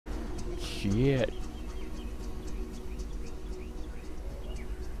Shit.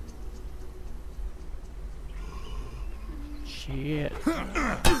 Shit.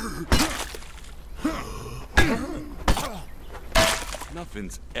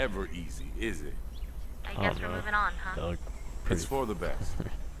 Nothing's ever easy, is it? I guess we're moving on, huh? It's for the best.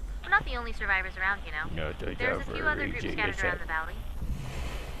 We're not the only survivors around, you know. No, There's a few other groups scattered around the valley.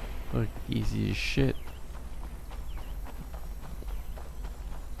 Look, easy as shit.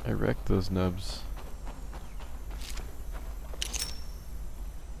 I wrecked those nubs.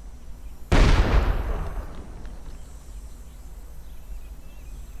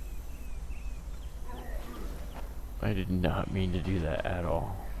 I did not mean to do that at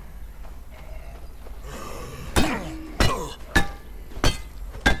all.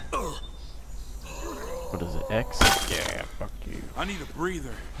 What is it, X? Yeah, fuck you. I need a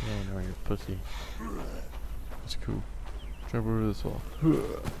breather. Yeah, no, you're a pussy. That's cool. Jump over this wall.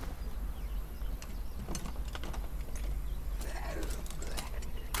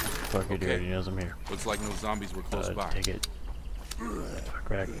 Fuck it, he already knows I'm here. Looks like no zombies were close by. Take it.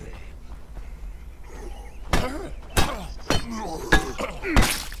 Crack.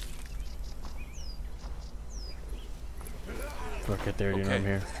 Fuck it, they already know I'm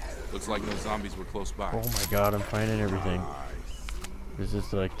here. Looks like no zombies were close by. Oh my god, I'm finding everything. This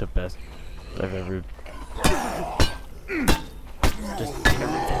is like the best I've ever... Just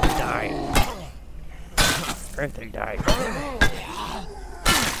everything died. Everything died.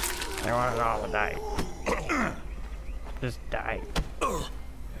 I want it all to die. Just die.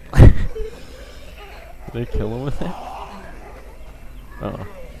 Did they kill him with it? Uh-oh.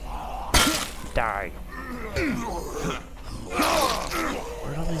 Die.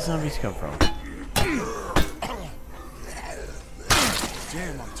 Where'd all these zombies come from?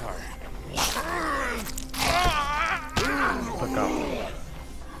 Damn, I'm tired. Fuck off.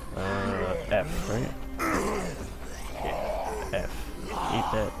 F, right? Yeah, F. Eat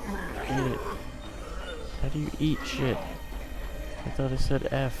that. Eat it. How do you eat shit? I thought it said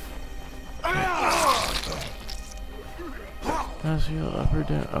F. How's you up or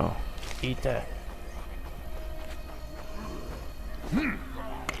down? Oh, eat that.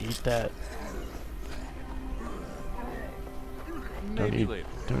 Eat that.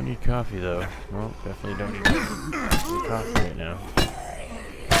 Don't need coffee though. Well, definitely don't need coffee right now.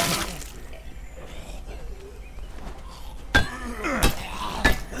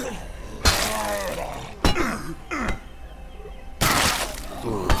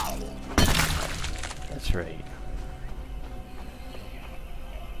 Ooh. That's right.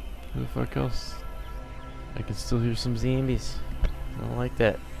 Who the fuck else? I can still hear some zombies. I don't like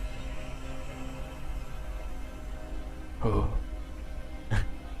that. Oh.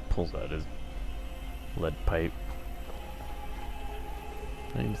 Pulls out his lead pipe.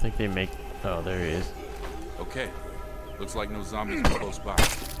 I didn't think they make... Oh, there he is. Okay. Looks like no zombies were close by.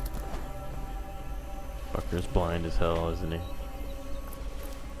 Fucker's blind as hell, isn't he?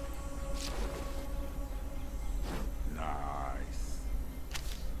 Nice.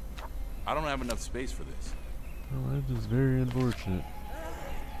 I don't have enough space for this. Oh, that is very unfortunate.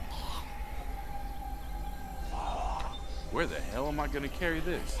 Where the hell am I gonna carry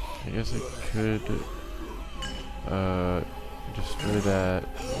this? I guess I could destroy that.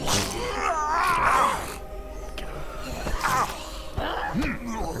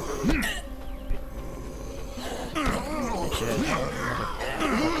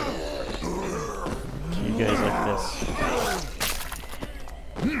 Do you guys like this?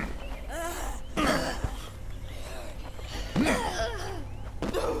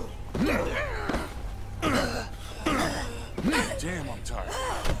 Damn, I'm tired.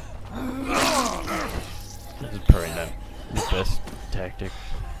 This is probably not the best tactic.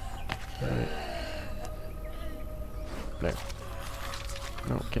 Right. There.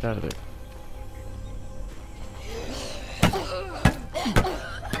 No, get out of there.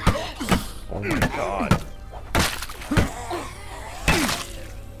 Oh my god.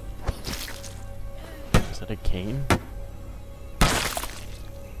 Is that a cane?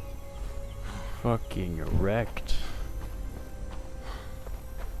 Fucking wrecked.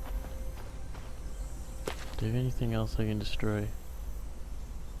 Do you have anything else I can destroy?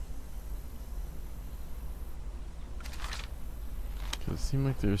 Cause it seemed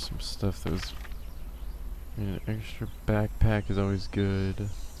like there's some stuff that was... I mean, an extra backpack is always good.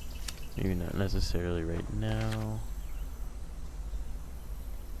 Maybe not necessarily right now.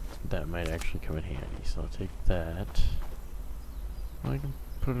 That might actually come in handy, so I'll take that. Well, I can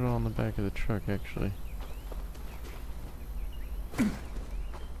put it on the back of the truck, actually.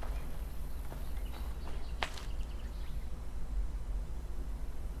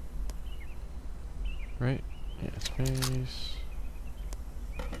 Right? Yeah, space.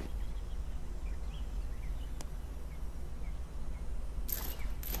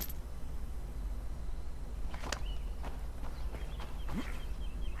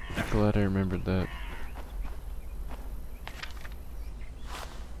 Glad I remembered that.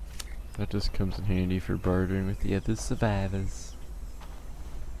 That just comes in handy for bartering with the other survivors.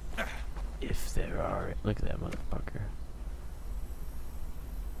 If there are. Look at that motherfucker.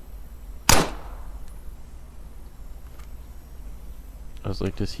 I was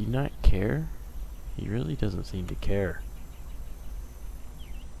like, does he not care? He really doesn't seem to care.